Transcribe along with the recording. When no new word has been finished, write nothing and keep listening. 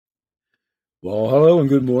Well, hello and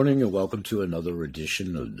good morning, and welcome to another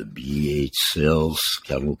edition of the B8 Sales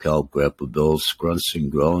Cattle Cow Grandpa Bill's Grunts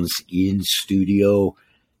and Groans in Studio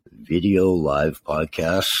video live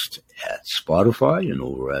podcast at Spotify and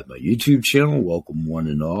over at my YouTube channel. Welcome one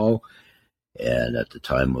and all. And at the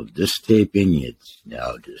time of this taping, it's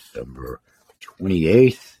now December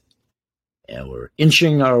 28th, and we're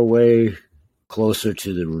inching our way closer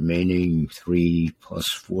to the remaining 3 plus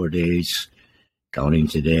 4 days. Counting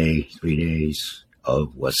today, 3 days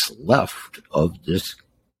of what's left of this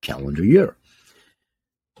calendar year.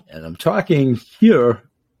 And I'm talking here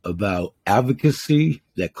about advocacy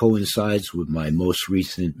that coincides with my most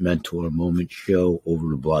recent Mentor Moment show over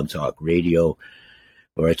the Blog Talk Radio,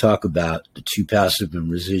 where I talk about the two passive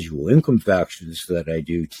and residual income factions that I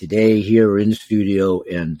do today here in studio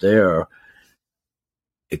and there.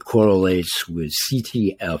 It correlates with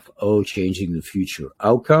CTFO, Changing the Future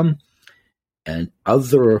Outcome, and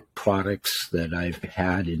other products that I've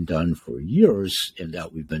had and done for years and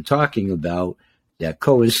that we've been talking about that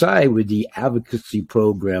coincide with the advocacy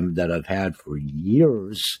program that I've had for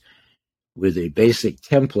years, with a basic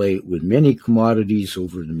template with many commodities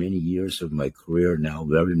over the many years of my career, now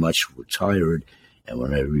very much retired. And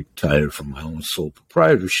when I retired from my own sole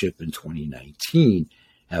proprietorship in 2019,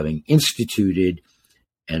 having instituted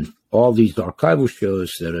and all these archival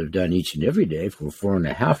shows that I've done each and every day for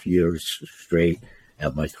 4.5 years straight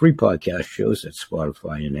at my 3 podcast shows at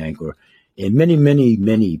Spotify and Anchor, and many, many,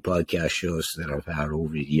 many podcast shows that I've had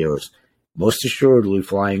over the years, most assuredly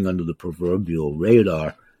flying under the proverbial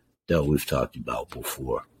radar that we've talked about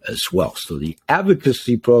before as well. So the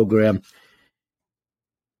advocacy program,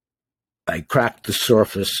 I cracked the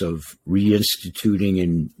surface of reinstituting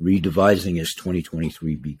and redevising as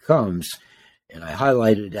 2023 becomes. And I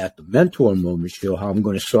highlighted at the Mentor Moment show how I'm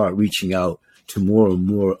going to start reaching out to more and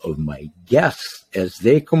more of my guests as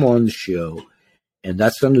they come on the show. And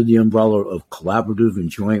that's under the umbrella of collaborative and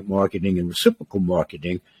joint marketing and reciprocal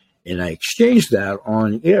marketing. And I exchanged that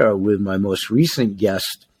on air with my most recent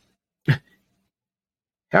guest,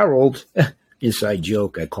 Harold. Inside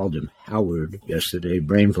joke, I called him Howard yesterday,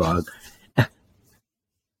 brain fog.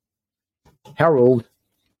 Harold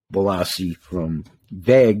Balassi from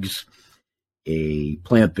Vegs, a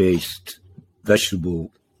plant-based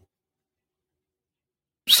vegetable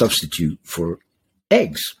substitute for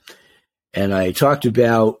eggs. And I talked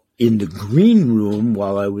about in the green room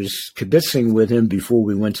while I was kibitzing with him before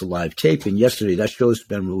we went to live taping yesterday. That show's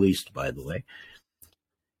been released, by the way.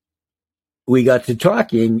 We got to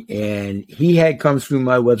talking, and he had come through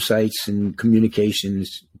my websites and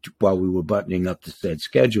communications while we were buttoning up the said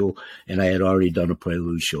schedule, and I had already done a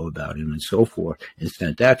prelude show about him and so forth and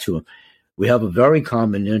sent that to him. We have a very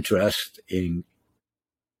common interest in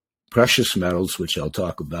precious metals, which I'll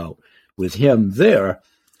talk about with him there.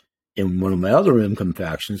 In one of my other income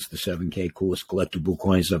factions, the 7K coolest collectible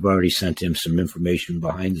coins, I've already sent him some information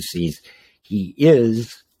behind the scenes. He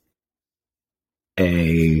is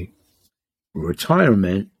a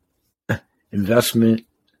retirement investment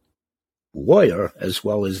lawyer, as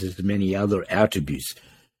well as his many other attributes.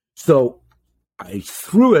 So I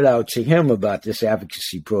threw it out to him about this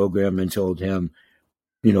advocacy program and told him,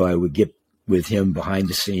 I would get with him behind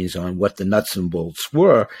the scenes on what the nuts and bolts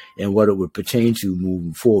were and what it would pertain to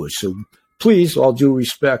moving forward. So please, all due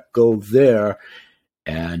respect, go there.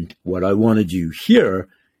 And what I want to do here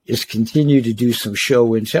is continue to do some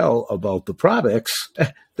show and tell about the products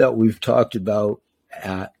that we've talked about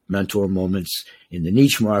at Mentor Moments in the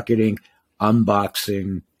niche marketing,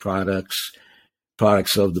 unboxing products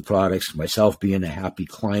of the products, myself being a happy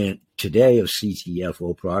client today of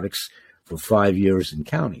CTFO products for 5 years and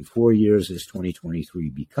counting. 4 years as 2023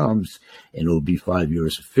 becomes, and it'll be 5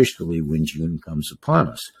 years officially when June comes upon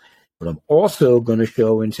us. But I'm also going to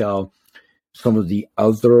show and tell some of the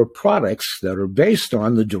other products that are based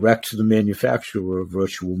on the direct-to-the-manufacturer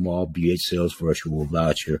virtual mall, B8 sales virtual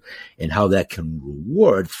voucher, and how that can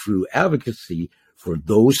reward through advocacy for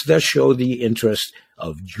those that show the interest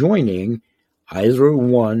of joining either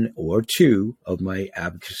one or two of my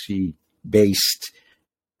advocacy-based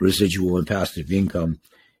residual and passive income.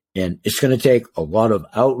 And it's going to take a lot of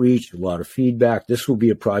outreach, a lot of feedback. This will be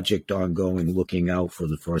a project ongoing, looking out for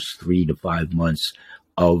the first 3 to 5 months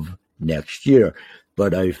of next year.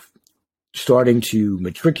 But I'm starting to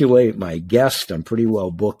matriculate my guest. I'm pretty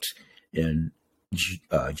well booked in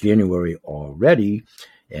January already.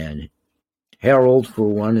 And Harold, for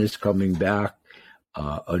one, is coming back.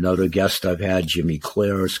 Another guest I've had, Jimmy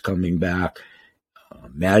Clare, is coming back.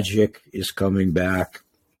 Magic is coming back.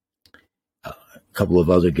 A couple of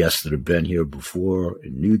other guests that have been here before,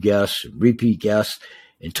 and new guests, and repeat guests.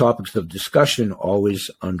 and topics of discussion always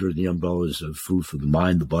under the umbrellas of food for the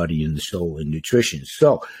mind, the body, and the soul, and nutrition.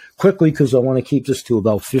 So quickly, because I want to keep this to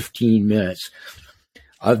about 15 minutes,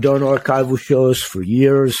 I've done archival shows for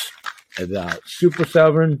years about Super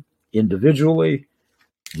 7 individually,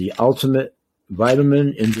 the Ultimate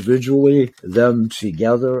Vitamin individually, them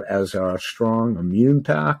together as our strong immune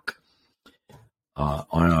pack,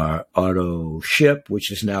 on our auto ship,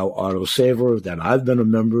 which is now auto saver, that I've been a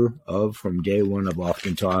member of from day one. I've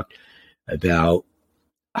often talked about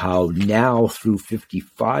how now through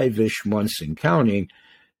 55-ish months and counting,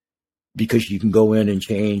 because you can go in and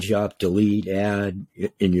change up, delete, add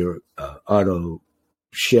in your auto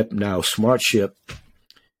ship, now smart ship,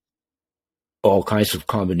 all kinds of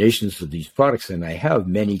combinations of these products. And I have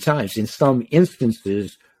many times, in some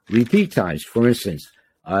instances, repeat times. For instance,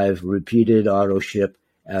 I've repeated auto ship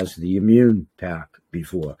as the immune pack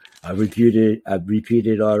before. I've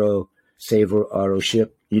repeated auto saver, auto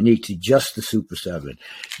ship, unique to just the Super 7,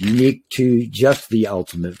 unique to just the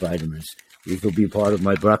Ultimate Vitamins. These will be part of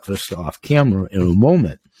my breakfast off camera in a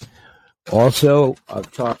moment. Also,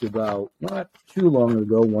 I've talked about, not too long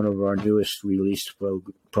ago, one of our newest released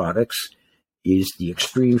products is the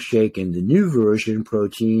Extreme Shake in the new version,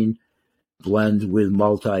 protein blend with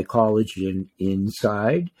multi-collagen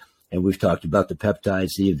inside. And we've talked about the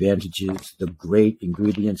peptides, the advantages, the great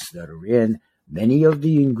ingredients that are in. Many of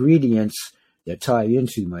the ingredients that tie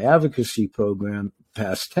into my advocacy program,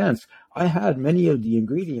 past tense, I had many of the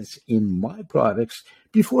ingredients in my products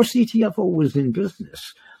before CTFO was in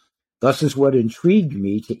business. Thus is what intrigued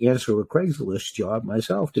me to answer a Craigslist job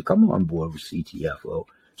myself to come on board with CTFO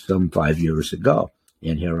some 5 years ago.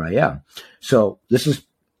 And here I am. So there's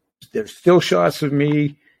still shots of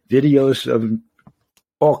me, videos of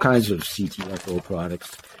all kinds of CTFO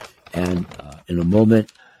products. And in a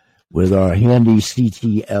moment, with our handy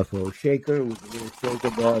CTFO shaker, with a little shaker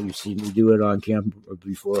ball, you've seen me do it on camera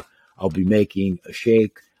before. I'll be making a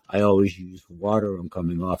shake. I always use water. I'm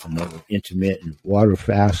coming off another intermittent water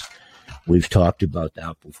fast. We've talked about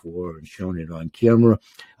that before and shown it on camera.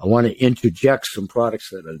 I want to interject some products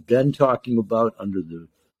that I've been talking about under the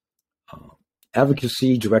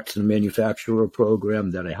Advocacy Direct to the Manufacturer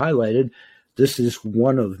program that I highlighted. This is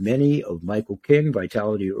one of many of Michael King,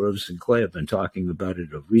 Vitality Herbs and Clay. I've been talking about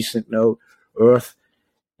it of recent note. Earth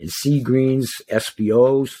and sea greens,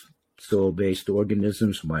 SBOs, soil-based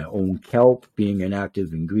organisms, my own kelp being an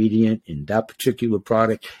active ingredient in that particular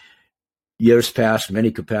product. Years past,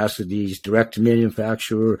 many capacities, direct to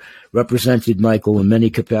manufacturer, represented Michael in many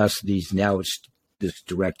capacities. Now it's this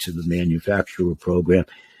direct to the manufacturer program.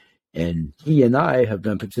 And he and I have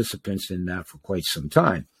been participants in that for quite some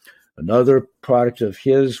time. Another product of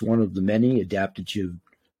his, one of the many adaptogen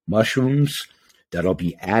mushrooms that I'll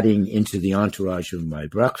be adding into the entourage of my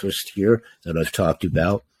breakfast here that I've talked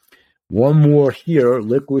about. One more here,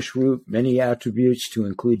 licorice root, many attributes to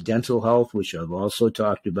include dental health, which I've also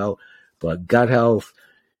talked about, but gut health,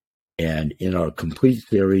 and in our complete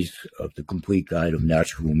series of the Complete Guide of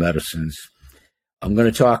Natural Medicines. I'm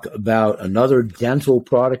going to talk about another dental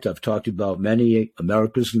product. I've talked about many.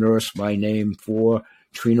 America's Nurse, my name for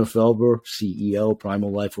Trina Felber, CEO,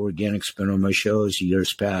 Primal Life Organics, been on my shows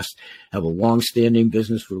years past. Have a long-standing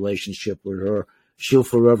business relationship with her. She'll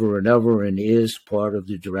forever and ever and is part of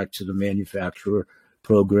the Direct to the Manufacturer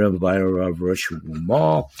program via our virtual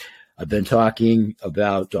mall. I've been talking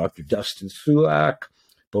about Dr. Dustin Sulak,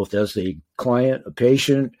 both as a client, a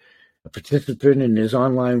patient, a participant in his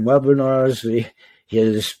online webinars,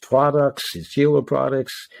 his products, his healer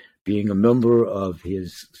products, being a member of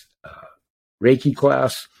his Reiki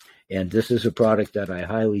class. And this is a product that I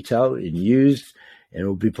highly tout and use, and it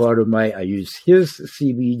will be part of I use his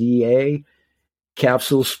CBDA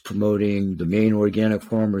capsules, promoting the main organic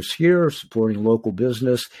farmers here, supporting local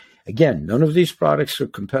business. Again, none of these products are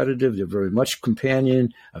competitive. They're very much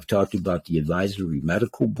companion. I've talked about the advisory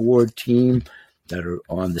medical board team that are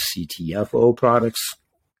on the CTFO products.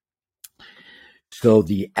 So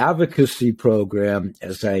the advocacy program,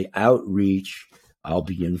 as I outreach, I'll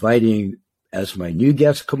be inviting, as my new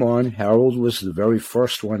guests come on. Harold was the very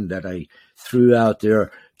first one that I threw out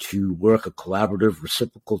there to work a collaborative,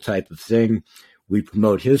 reciprocal type of thing. We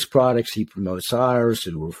promote his products, he promotes ours,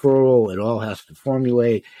 and referral. It all has to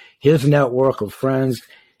formulate his network of friends.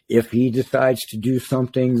 If he decides to do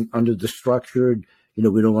something under the structured,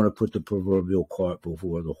 we don't want to put the proverbial cart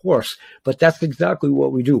before the horse. But that's exactly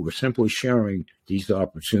what we do. We're simply sharing these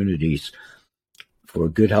opportunities for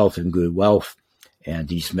good health and good wealth, and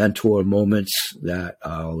these mentor moments that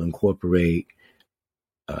I'll incorporate.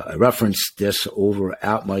 I reference this over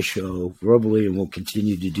at my show verbally, and we'll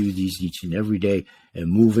continue to do these each and every day. And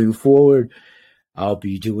moving forward, I'll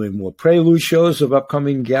be doing more prelude shows of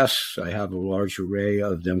upcoming guests. I have a large array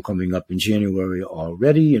of them coming up in January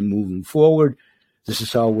already and moving forward. This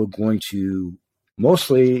is how we're going to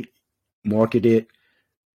mostly market it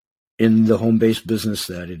in the home-based business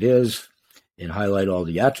that it is and highlight all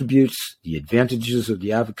the attributes, the advantages of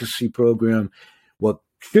the advocacy program, what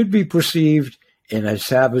should be perceived, and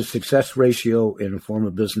have a success ratio in a form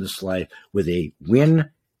of business life with a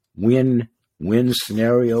win-win-win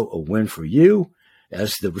scenario, a win for you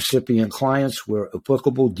as the recipient clients where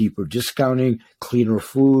applicable, deeper discounting, cleaner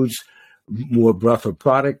foods, more breadth of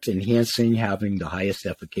product, enhancing, having the highest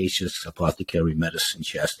efficacious apothecary medicine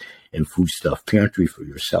chest and foodstuff pantry for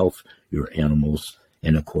yourself, your animals,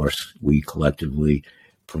 and of course, we collectively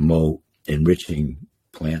promote enriching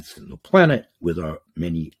plants and the planet with our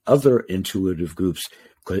many other intuitive groups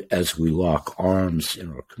as we lock arms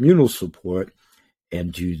in our communal support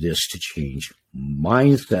and do this to change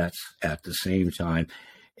mindsets at the same time.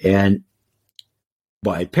 And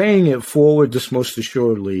by paying it forward, this most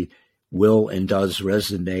assuredly will and does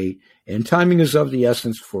resonate. And timing is of the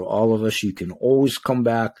essence for all of us. You can always come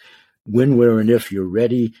back when, where, and if you're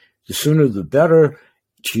ready. The sooner the better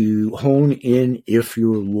to hone in if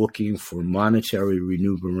you're looking for monetary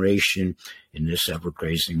remuneration in this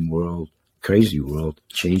ever-crazy world,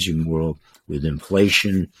 changing world with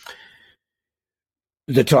inflation,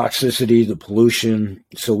 the toxicity, the pollution.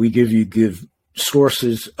 So we give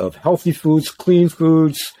sources of healthy foods, clean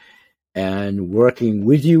foods, and working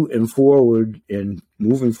with you and forward and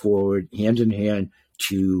moving forward hand in hand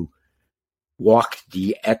to walk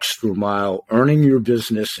the extra mile, earning your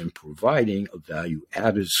business and providing a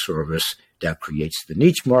value-added service that creates the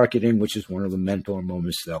niche marketing, which is one of the mentor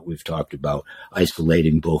moments that we've talked about,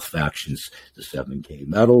 isolating both factions, the 7K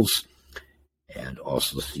metals and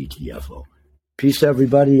also the CTFO. Peace,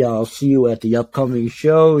 everybody. I'll see you at the upcoming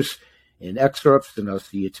shows and excerpts, and I'll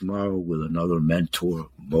see you tomorrow with another Mentor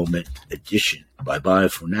Moment edition. Bye-bye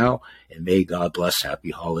for now, and may God bless.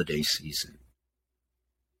 Happy holiday season.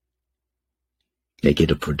 Make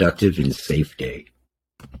it a productive and safe day.